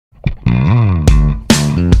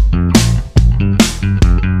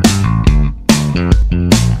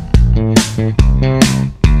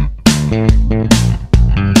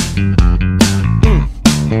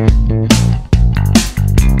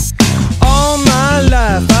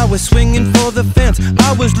was swinging for the fence.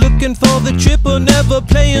 I was looking for the triple, never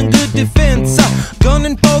playing good defense.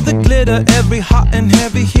 Gunning for the glitter, every hot and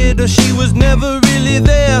heavy hitter. She was never really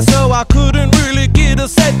there, so I couldn't really get her.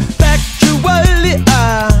 Said factually,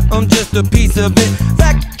 I'm just a piece of it.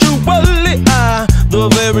 Factually, the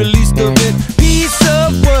very least of it. Piece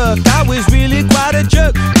of work, I was really quite a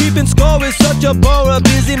jerk. Keeping score is such a bore, a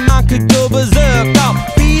busy mind could go berserk. I'll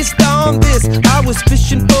feast on this, I was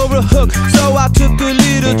fishing for a hook, so I took a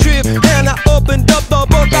little trip and I opened up the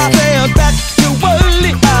book. I said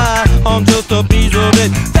factually, I'm just a piece of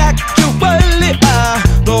it. Factually,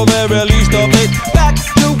 the very least of it.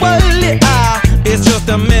 Factually, it's just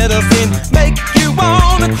a medicine, make you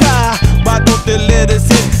wanna cry. Why don't they let us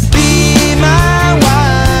in? Be my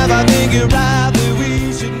wife, I think you're right that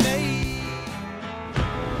we should make.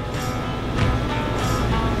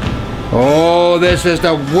 Oh, this is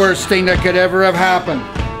the worst thing that could ever have happened.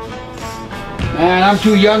 Man, I'm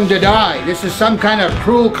too young to die. This is some kind of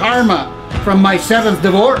cruel karma from my 7th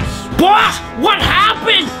divorce. Boss, what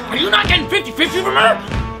happened? Are you not getting 50-50 from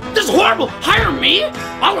her? This is horrible. Hire me.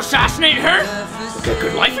 I'll assassinate her. Get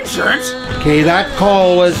good life insurance. Okay, that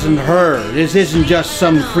call wasn't her. This isn't just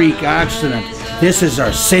some freak accident. This is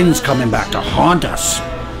our sins coming back to haunt us.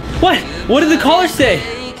 What? What did the caller say?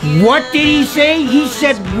 What did he say? He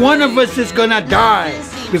said one of us is gonna die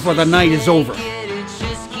before the night is over.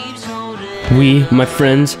 We, my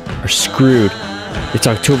friends, are screwed. It's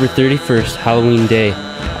October 31st, Halloween Day.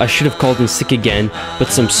 I should have called in sick again, but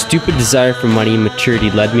some stupid desire for money and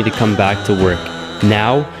maturity led me to come back to work.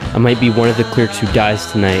 Now, I might be one of the clerks who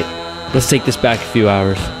dies tonight. Let's take this back a few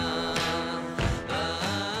hours.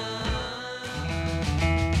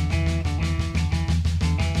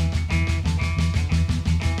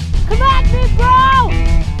 Come at me, bro!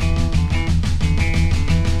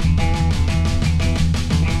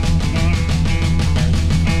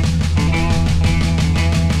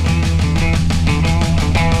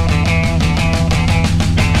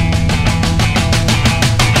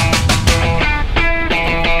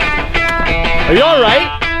 Are you alright?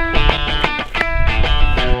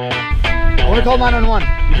 I want to call 911.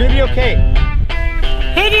 You're gonna be okay.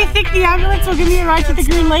 Hey, do you think the ambulance will give me a ride to the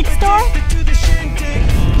Green Lake store?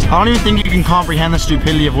 I don't even think you can comprehend the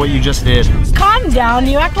stupidity of what you just did. Calm down,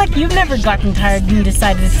 you act like you've never gotten tired and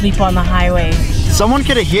decided to sleep on the highway. Someone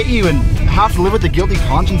could have hit you and have to live with the guilty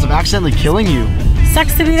conscience of accidentally killing you.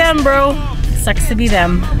 Sucks to be them, bro. Sucks to be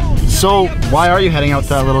them. So, why are you heading out to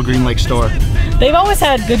that little Green Lake store? They've always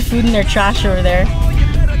had good food in their trash over there.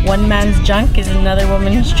 One man's junk is another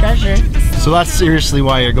woman's treasure. So that's seriously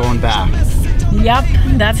why you're going back? Yup,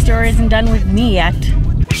 that story isn't done with me yet.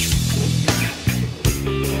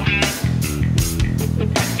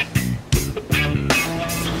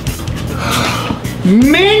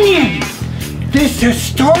 Minion! This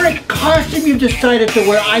historic costume you decided to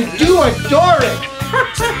wear, I do adore it!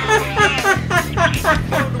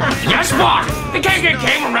 Yes, boss. The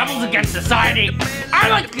KKK were rebels against society. I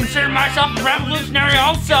like to consider myself a revolutionary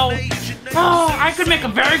also. Oh, I could make a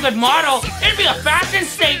very good model. It'd be a fashion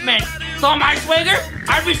statement. So on my swagger,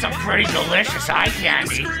 I'd be some pretty delicious eye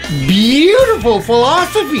candy. Beautiful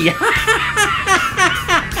philosophy!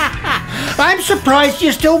 I'm surprised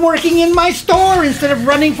you're still working in my store instead of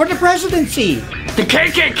running for the presidency. The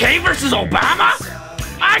KKK versus Obama?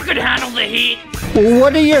 I could handle the heat.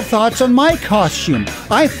 What are your thoughts on my costume?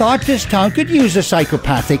 I thought this town could use a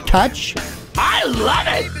psychopathic touch. I love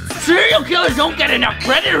it. Serial killers don't get enough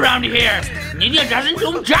credit around here. Media doesn't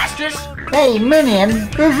do them justice. Hey, Minion,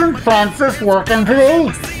 isn't Francis working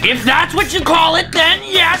today? If that's what you call it, then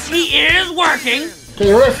yes, he is working.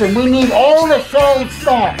 Okay, listen, we need all the shelves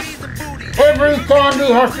stocked. Every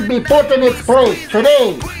candy has to be put in its place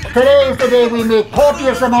today. Today is the day we make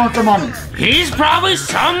copious amounts of money. He's probably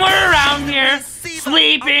somewhere around here,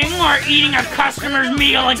 sleeping or eating a customer's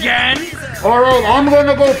meal again. Alright, I'm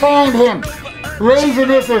gonna go find him. Raising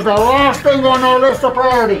this is the last thing on our list of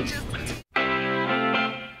priorities.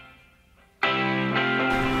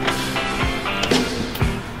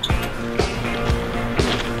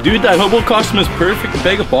 Dude, that hobo costume is perfect. The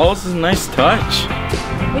bag of balls is a nice touch.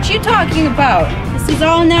 What you talking about? This is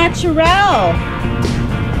all natural.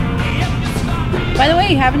 By the way,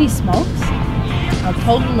 you have any smokes? I'll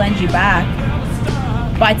totally lend you back.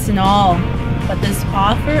 Bites and all. But this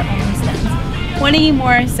offer only stands 20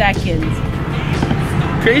 more seconds.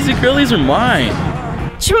 Crazy girlies are mine.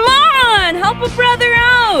 Come on! Help a brother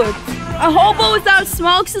out! A hobo without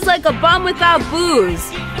smokes is like a bum without booze.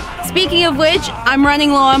 Speaking of which, I'm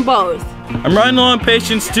running low on both. I'm running low on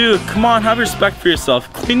patience too. Come on, have respect for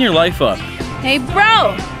yourself. Clean your life up. Hey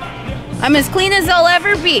bro! I'm as clean as I'll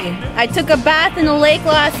ever be. I took a bath in a lake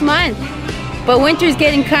last month. But winter's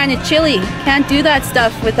getting kind of chilly. Can't do that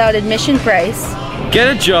stuff without admission price.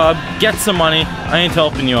 Get a job, get some money. I ain't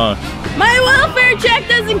helping you out. My welfare check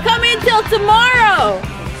doesn't come in till tomorrow.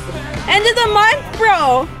 End of the month,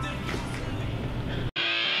 bro.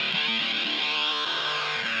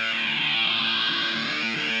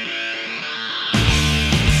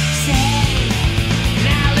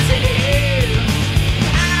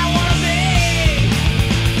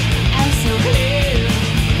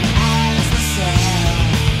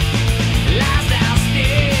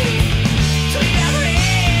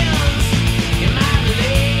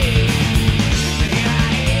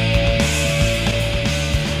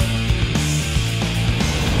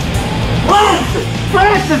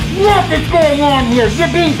 Francis, what is going on here? You're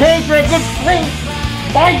being paid for a good sleep.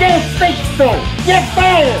 I don't think so. Get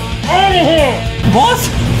fired. Out of here. Boss,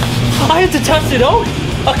 I had to test it out.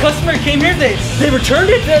 A customer came here, they returned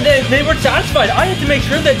it, they weren't satisfied. I had to make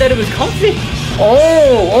sure that it was comfy.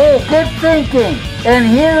 Oh, good thinking. And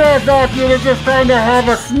here I thought you were just trying to have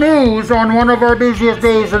a snooze on one of our busiest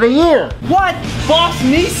days of the year. What? Boss,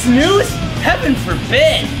 me snooze? Heaven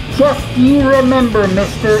forbid. Just you remember,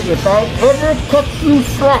 mister, if I ever catch you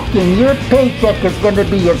slacking, your paycheck is going to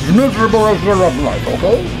be as miserable as your love life,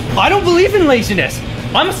 okay? I don't believe in laziness.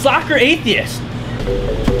 I'm a slacker atheist.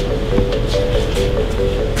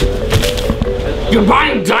 You're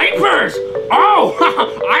buying diapers? Oh,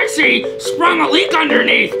 I see. Sprung a leak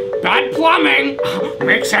underneath. Bad plumbing.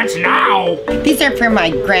 Makes sense now. These are for my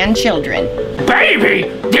grandchildren. Baby,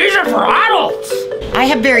 these are for adults. I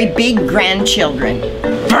have very big grandchildren.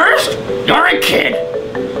 First, you're a kid.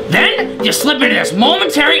 Then, you slip into this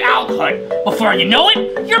momentary adulthood. Before you know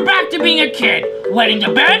it, you're back to being a kid, wetting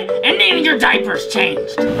the bed and needing your diapers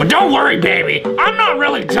changed. But don't worry, baby. I'm not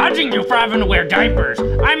really judging you for having to wear diapers.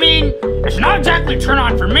 I mean, it's not exactly a turn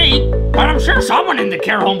on for me, but I'm sure someone in the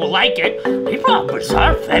care home will like it. People have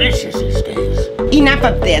bizarre fetishes these days. Enough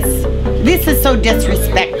of this. This is so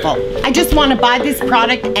disrespectful. I just want to buy this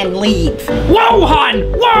product and leave. Whoa, hon!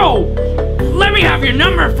 Whoa! Let me have your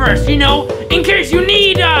number first, you know, in case you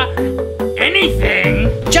need,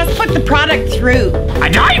 anything. Just put the product through. A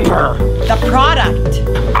diaper? The product.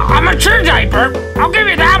 A mature diaper? I'll give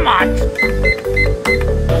you that much.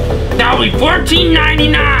 That'll be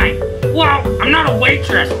 $14.99. Well, I'm not a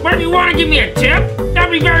waitress, but if you want to give me a tip,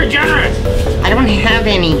 that'd be very generous. I don't have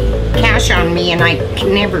any cash on me and I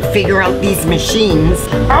can never figure out these machines.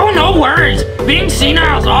 Oh, no worries. Being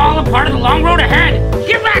senile is all a part of the long road ahead.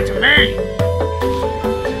 Give that to me.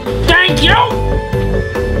 Thank you.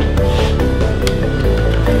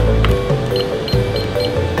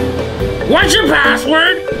 What's your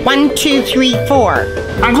password? 1, 2, 3, 4.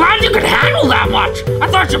 I'm glad you could handle that much. I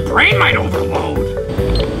thought your brain might overload.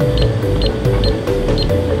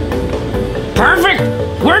 Perfect.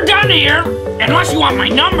 We're done here. Unless you want my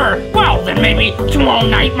number, well, then maybe tomorrow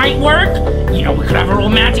night might work. You know, we could have a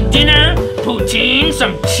romantic dinner, poutine,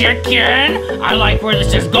 some chicken. I like where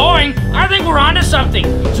this is going. I think we're onto something. Do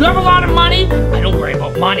you have a lot of money? I don't worry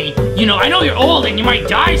about money. You know, I know you're old and you might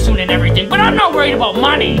die soon and everything, but I'm not worried about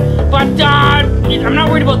money. But, I'm not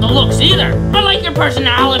worried about the looks either. I like your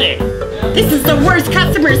personality. This is the worst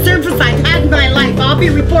customer service I've had in my life. I'll be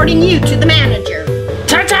reporting you to the manager.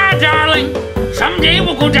 Ta-ta, darling. Someday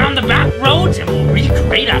we'll go down the back roads and we'll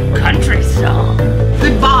recreate a country song.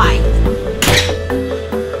 Goodbye.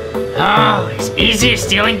 Oh, it's easy as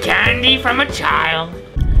stealing candy from a child.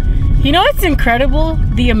 You know, it's incredible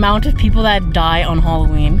the amount of people that die on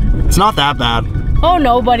Halloween. It's not that bad. Oh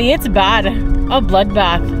no, buddy, it's bad. A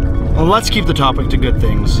bloodbath. Well, let's keep the topic to good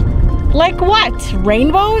things. Like what?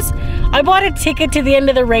 Rainbows? I bought a ticket to the end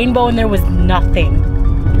of the rainbow and there was nothing.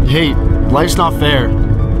 Hey, life's not fair.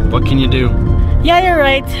 What can you do? Yeah, you're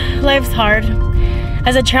right. Life's hard.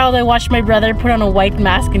 As a child, I watched my brother put on a white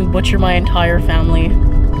mask and butcher my entire family.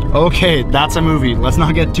 Okay, that's a movie. Let's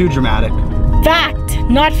not get too dramatic. Fact,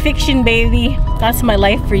 not fiction, baby. That's my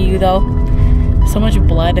life for you, though. So much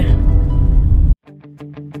blood.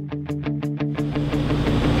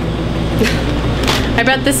 I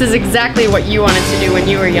bet this is exactly what you wanted to do when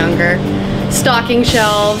you were younger. Stocking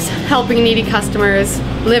shelves, helping needy customers,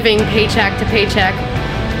 living paycheck to paycheck.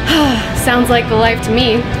 Sounds like the life to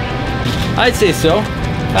me. I'd say so.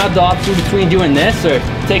 I had the option between doing this or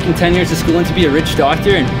taking 10 years of schooling to be a rich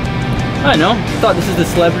doctor, and I don't know, thought this is the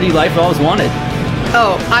celebrity life I always wanted.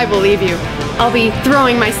 Oh, I believe you. I'll be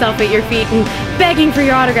throwing myself at your feet and begging for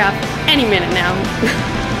your autograph any minute now.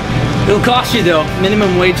 It'll cost you though.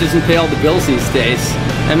 Minimum wage doesn't pay all the bills these days.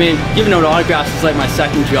 I mean, giving out autographs is like my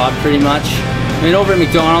second job pretty much. I mean, over at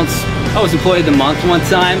McDonald's, I was employee of the month one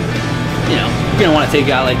time. you know, you're gonna want to take a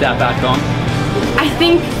guy like that back home. I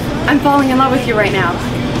think I'm falling in love with you right now.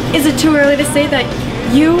 Is it too early to say that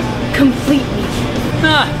you complete me?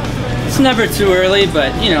 It's never too early,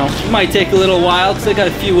 but you know, it might take a little while because I got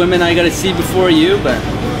a few women I gotta see before you, but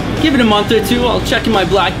give it a month or two, I'll check in my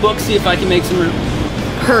black book, see if I can make some room.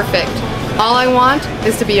 Perfect. All I want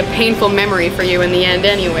is to be a painful memory for you in the end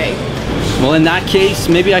anyway. Well, in that case,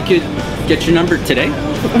 maybe I could get your number today?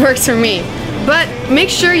 Works for me. But make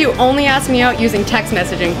sure you only ask me out using text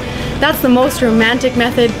messaging. That's the most romantic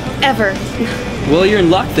method ever. Well, you're in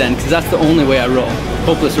luck then, because that's the only way I roll.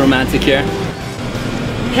 Hopeless romantic here.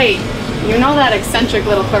 Hey, you know that eccentric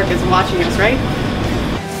little clerk is watching us, right?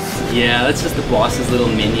 Yeah, that's just the boss's little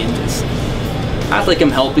minion. Just act like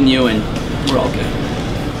I'm helping you and we're all good.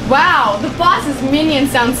 Wow, the boss's minion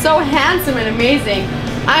sounds so handsome and amazing.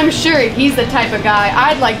 I'm sure he's the type of guy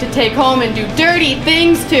I'd like to take home and do dirty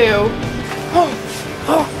things to.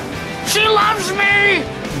 She loves me!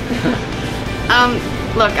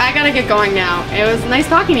 Look, I gotta get going now. It was nice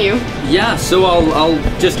talking to you. Yeah, so I'll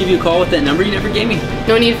just give you a call with that number you never gave me.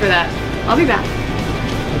 No need for that. I'll be back.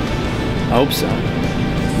 I hope so.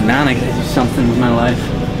 Man, I gotta do something with my life.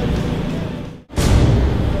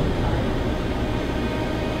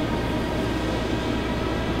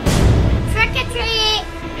 Trick-or-treat!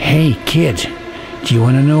 Hey, kid, do you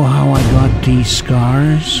want to know how I got these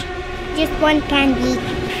scars? Just one candy.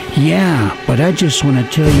 Yeah, but I just want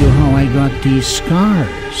to tell you how I got these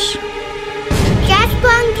scars. Just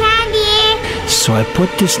one candy. So I put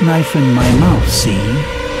this knife in my mouth, see?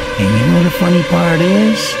 And you know the funny part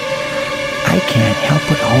is? I can't help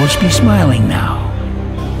but always be smiling now.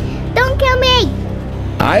 Don't kill me.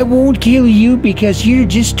 I won't kill you because you're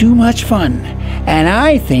just too much fun. And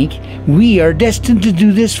I think we are destined to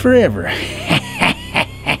do this forever.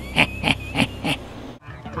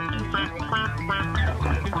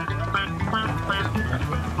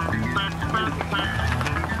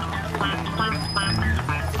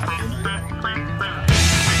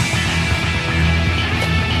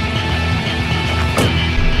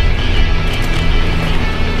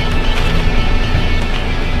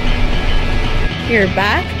 You're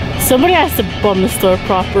back? Somebody has to bum the store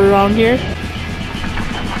proper around here.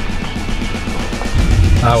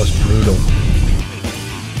 That was brutal.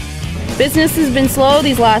 Business has been slow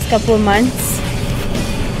these last couple of months.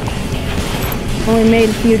 Only made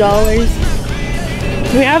a few dollars.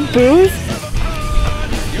 Do we have booze?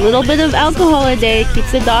 A little bit of alcohol a day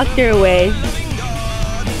keeps the doctor away.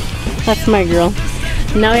 That's my girl.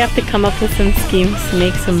 Now we have to come up with some schemes to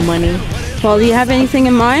make some money. Well, do you have anything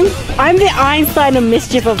in mind? I'm the Einstein of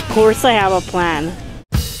mischief. Of course I have a plan.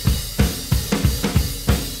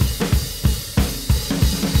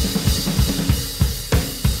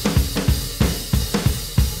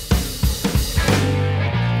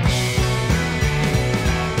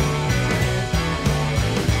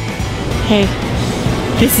 Hey,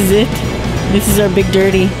 this is it. This is our big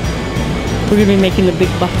dirty. We're gonna be making the big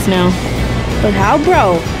bucks now. But how,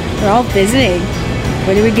 bro? They're all visiting.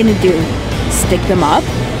 What are we gonna do? Stick them up?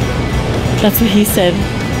 That's what he said.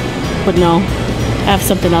 But no, I have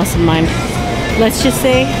something else in mind. Let's just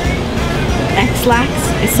say X-Lax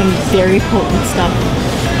is some very potent stuff.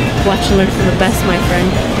 Watch and learn from the best, my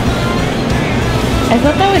friend. I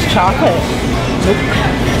thought that was chocolate. Nope.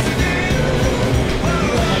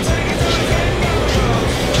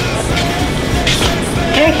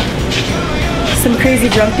 Hey! Some crazy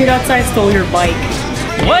drunk dude outside stole your bike.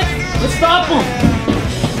 What? Let's stop him!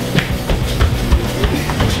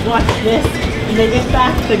 Watch this. When they get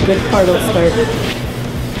back, the good part will start.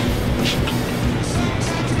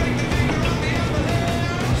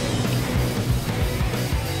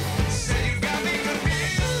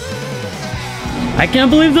 I can't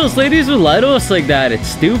believe those ladies would lie to us like that. It's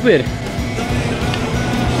stupid.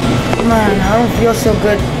 Man, I don't feel so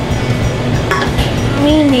good.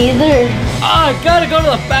 Me neither. Oh, I gotta go to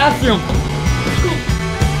the bathroom.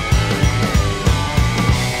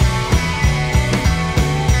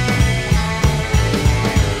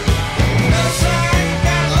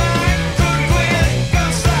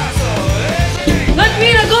 Let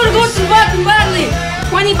me go to the bathroom badly.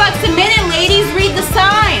 20 bucks a minute, ladies. Read the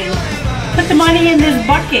sign. Put the money in this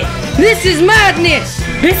bucket. This is madness.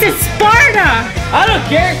 This is Sparta. I don't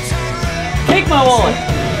care. Take my wallet.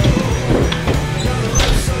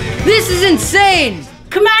 This is insane.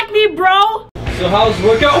 Come at me, bro. So how's the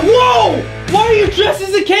workout? Whoa! Why are you dressed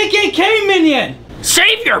as a KKK minion?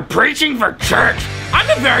 Save your preaching for church. I'm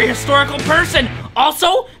a very historical person.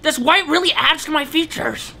 Also, this white really adds to my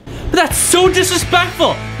features. But that's so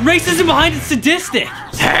disrespectful. Racism behind it's sadistic.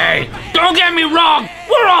 Hey, don't get me wrong.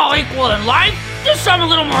 We're all equal in life. Just some a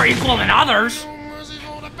little more equal than others.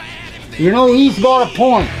 You know, he's got a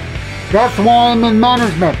point. That's why I'm in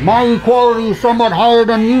management. My equality is somewhat higher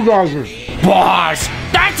than you guys'. Boss,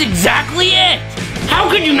 that's exactly it. How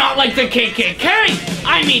could you not like the KKK?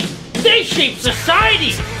 I mean, they shaped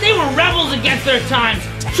society. They were rebels against their times.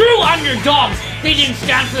 True underdogs. They didn't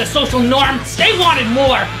stand for the social norm. They wanted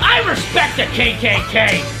more. I respect the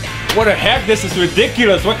KKK. What the heck? This is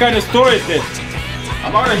ridiculous. What kind of story is this?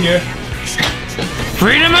 I'm out of here.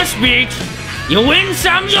 Freedom of speech. You win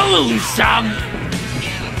some, you lose some.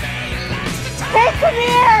 Hey, come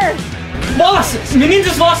here! Boss, Minion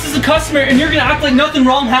just lost as a customer and you're gonna act like nothing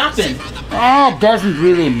wrong happened. Ah, it doesn't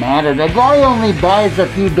really matter. The guy only buys a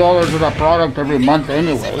few dollars of the product every month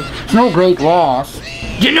anyway. It's no great loss.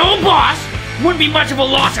 You know, boss, wouldn't be much of a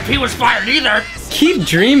loss if he was fired either. Keep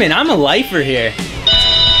dreaming, I'm a lifer here.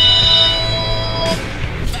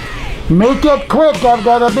 Make it quick, I've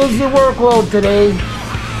got a busy workload today.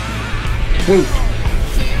 Wait,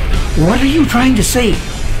 what are you trying to say?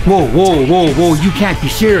 Whoa, whoa, whoa, whoa, you can't be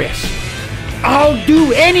serious. I'll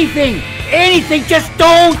do anything, anything, just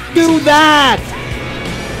don't do that!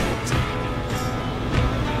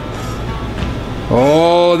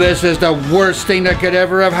 Oh, this is the worst thing that could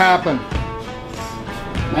ever have happened.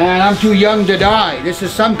 Man, I'm too young to die. This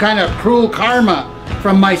is some kind of cruel karma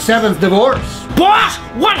from my 7th divorce. Boss,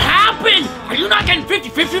 what happened? Are you not getting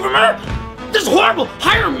 50-50 from her? This is horrible.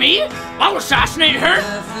 Hire me. I'll assassinate her.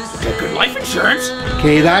 Get good life insurance.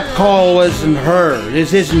 Okay, that call wasn't her.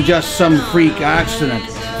 This isn't just some freak accident.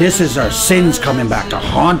 This is our sins coming back to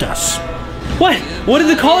haunt us. What? What did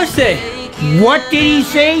the caller say? What did he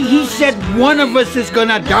say? He said one of us is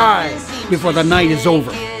gonna die before the night is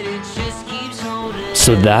over.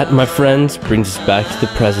 So that, my friends, brings us back to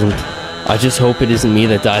the present. I just hope it isn't me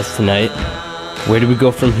that dies tonight. Where do we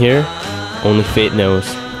go from here? Only fate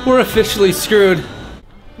knows. We're officially screwed.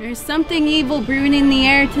 There's something evil brewing in the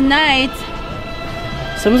air tonight.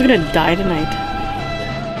 Someone's gonna die tonight.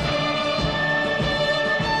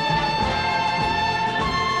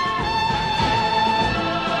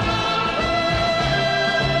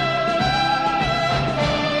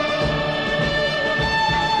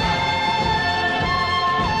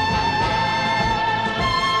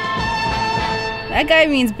 That guy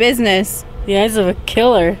means business. The eyes of a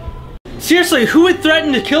killer. Seriously, who would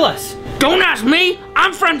threaten to kill us? Don't ask me.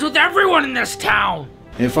 I'm friends with everyone in this town.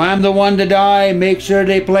 If I'm the one to die, make sure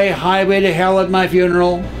they play Highway to Hell at my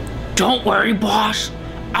funeral. Don't worry, boss.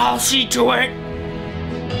 I'll see to it.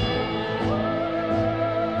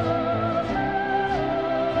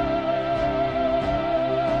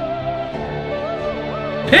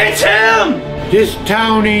 It's him! This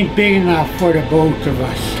town ain't big enough for the both of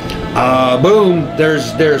us. Boom.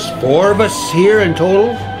 There's 4 of us here in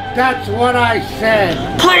total? That's what I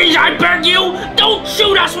said. Please, I beg you, don't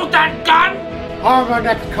shoot us with that gun. How about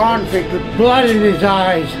that convict with blood in his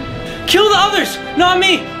eyes? Kill the others, not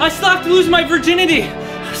me. I still have to lose my virginity.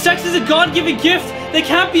 Sex is a God-given gift. They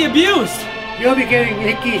can't be abused. You'll be getting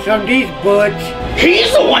ickies on these buds.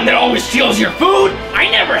 He's the one that always steals your food.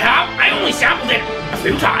 I never have. I only sampled it a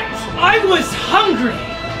few times. I was hungry.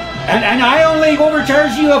 And I only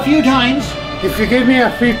overcharged you a few times. If you give me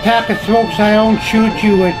a free pack of smokes, I won't shoot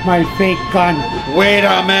you with my fake gun. Wait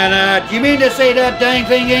a minute. You mean to say that dang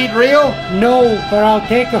thing ain't real? No, but I'll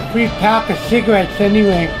take a free pack of cigarettes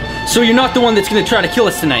anyway. So you're not the one that's gonna try to kill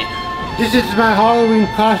us tonight? This is my Halloween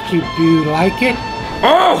costume. Do you like it?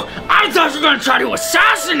 Oh, I thought you were gonna try to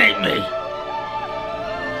assassinate me.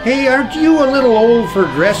 Hey, aren't you a little old for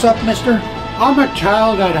dress-up, mister? I'm a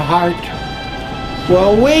child at heart.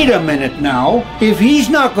 Well, wait a minute now. If he's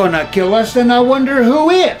not gonna kill us, then I wonder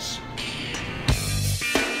who is.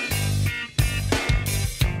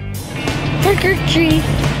 Trick or treat.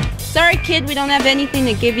 Sorry, kid, we don't have anything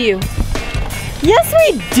to give you. Yes,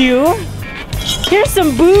 we do. Here's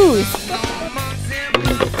some booze.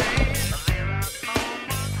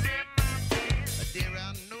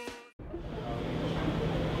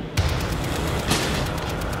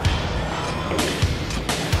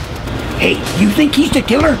 Hey, you think he's the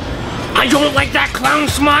killer? I don't like that clown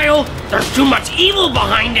smile. There's too much evil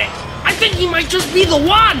behind it. I think he might just be the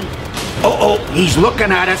one. Oh, he's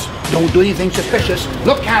looking at us. Don't do anything suspicious.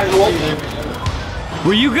 Look at it,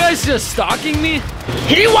 Were you guys just stalking me?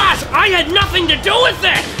 He was. I had nothing to do with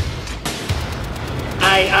it.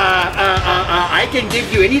 I can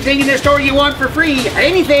give you anything in this store you want for free.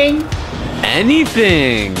 Anything.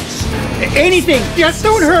 Anything. Anything. Just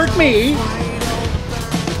don't hurt me.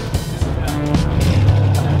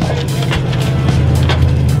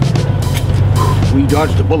 We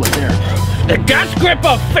dodged a bullet there. The death grip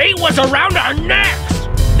of fate was around our necks.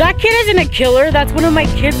 That kid isn't a killer. That's one of my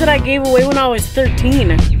kids that I gave away when I was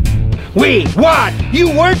 13. Wait, what? You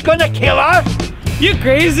weren't gonna kill her? You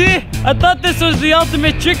crazy? I thought this was the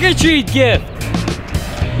ultimate trick-or-treat gift.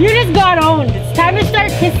 You just got owned. It's time to start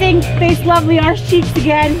kissing face lovely arse cheeks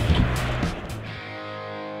again.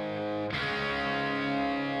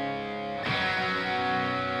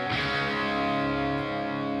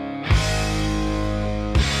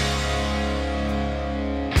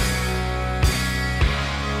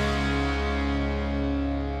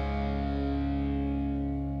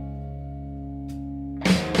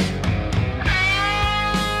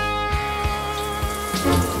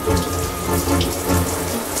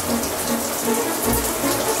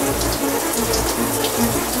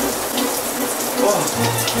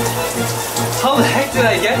 How the heck did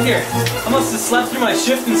I get here? I must have slept through my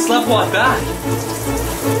shift and slept walk back.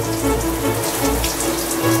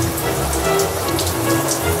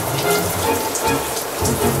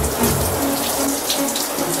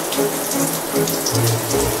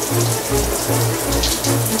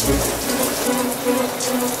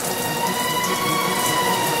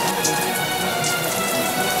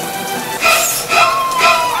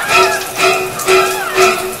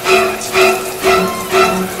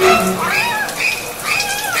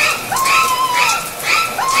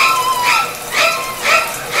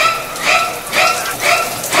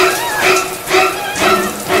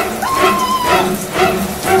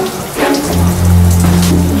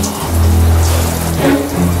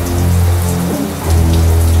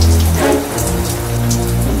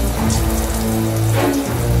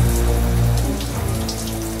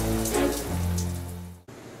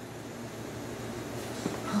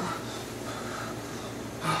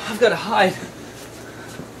 I've got to hide.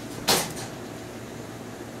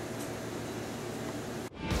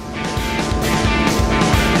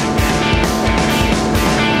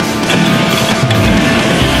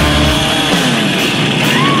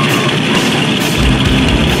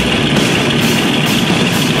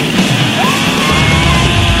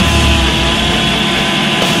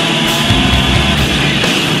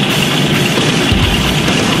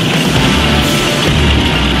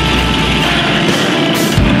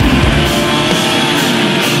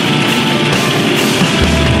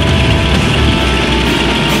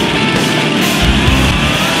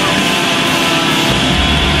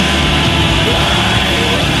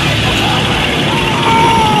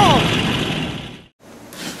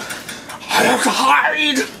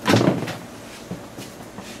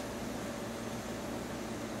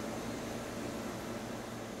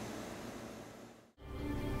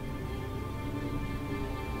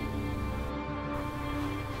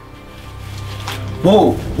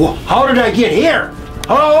 Whoa, whoa, how did I get here?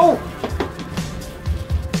 Hello?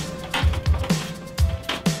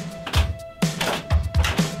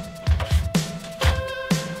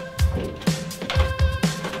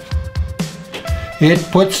 It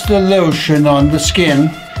puts the lotion on the skin.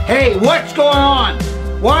 Hey, what's going on?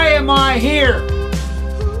 Why am I here?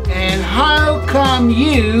 And how come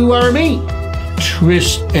you are me?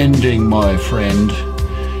 Twist ending, my friend.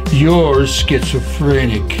 You're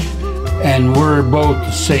schizophrenic, and we're both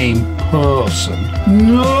the same person.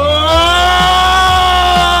 No!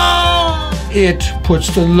 It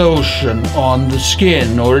puts the lotion on the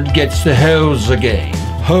skin, or it gets the hose again.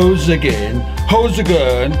 Hose again. Hose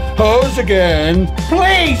again. Hose again.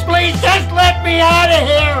 Please, please, just let me out of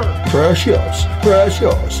here! Precious,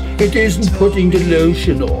 precious. It isn't putting the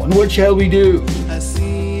lotion on. What shall we do?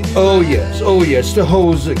 Oh yes, the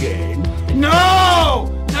hose again. No!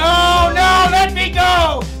 No, no, let me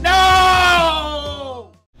go! No!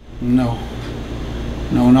 No.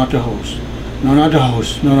 No, not the hose. No, not the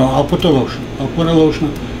hose. No, I'll put the lotion. I'll put a lotion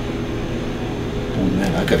on. Oh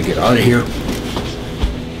man, I gotta get out of here.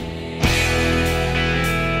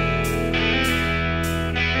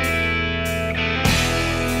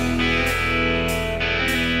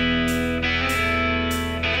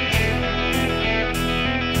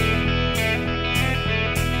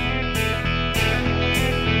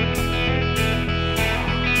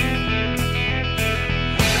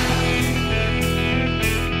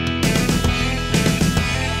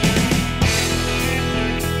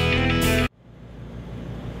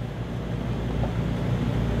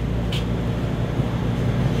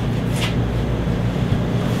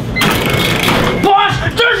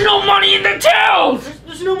 There's no money in the tills!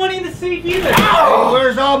 There's no money in the safe either. Hey,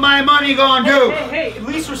 where's all my money going to? Hey, at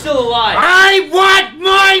least we're still alive. I want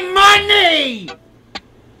my money!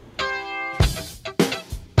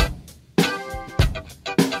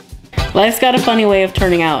 Life's got a funny way of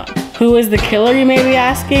turning out. Who was the killer, you may be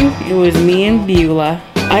asking? It was me and Beulah.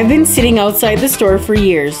 I've been sitting outside the store for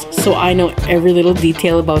years, so I know every little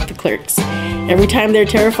detail about the clerks. Every time they're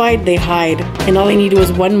terrified, they hide, and all they needed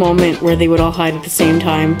was one moment where they would all hide at the same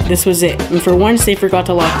time. This was it, and for once they forgot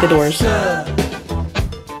to lock the doors.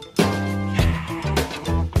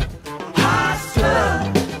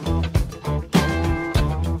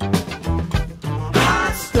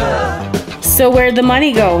 So where'd the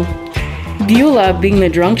money go? Beulah, being the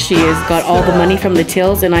drunk she is, got all the money from the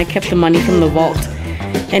tills, and I kept the money from the vault.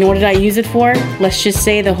 And what did I use it for? Let's just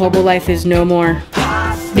say the hobo life is no more.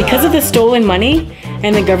 Because of the stolen money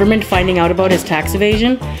and the government finding out about his tax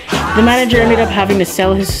evasion, the manager ended up having to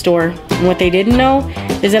sell his store. And what they didn't know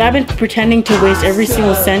is that I've been pretending to waste every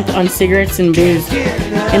single cent on cigarettes and booze.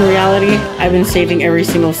 In reality, I've been saving every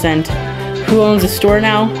single cent. Who owns the store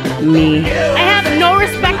now? Me. I have no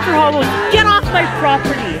respect for hobos. Get off my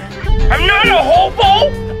property. I'm not a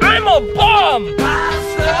hobo. I'm a bum.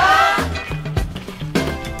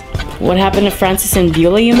 What happened to Francis and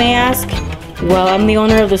Beulah, you may ask? Well, I'm the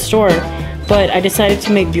owner of the store, but I decided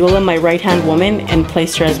to make Beulah my right-hand woman and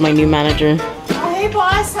placed her as my new manager. Oh, hey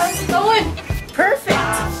boss, how's it going?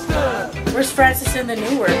 Perfect. Where's Francis and the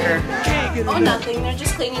new worker? Oh, nothing. They're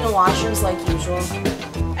just cleaning the washrooms like usual.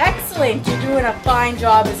 Excellent. You're doing a fine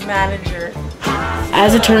job as manager.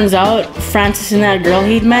 As it turns out, Francis and that girl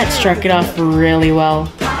he'd met struck it off really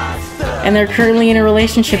well. And they're currently in a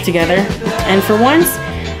relationship together. And for once,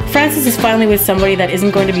 Francis is finally with somebody that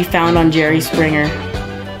isn't going to be found on Jerry Springer.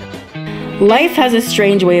 Life has a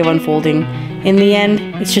strange way of unfolding. In the end,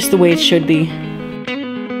 it's just the way it should be.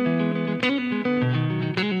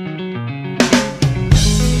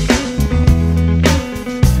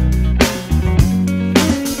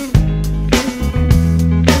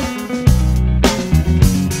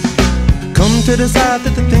 Come to decide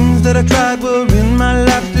that the things that I tried were in my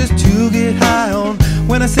life just to get high on.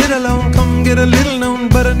 When I sit alone, come get a little known,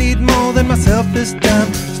 but I need more than myself this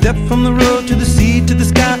time. Step from the road to the sea to the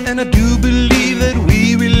sky, and I do believe that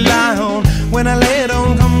we rely on. When I lay it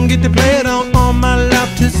on, come get to play it on, all my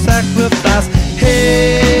life to sacrifice.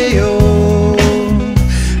 Hey.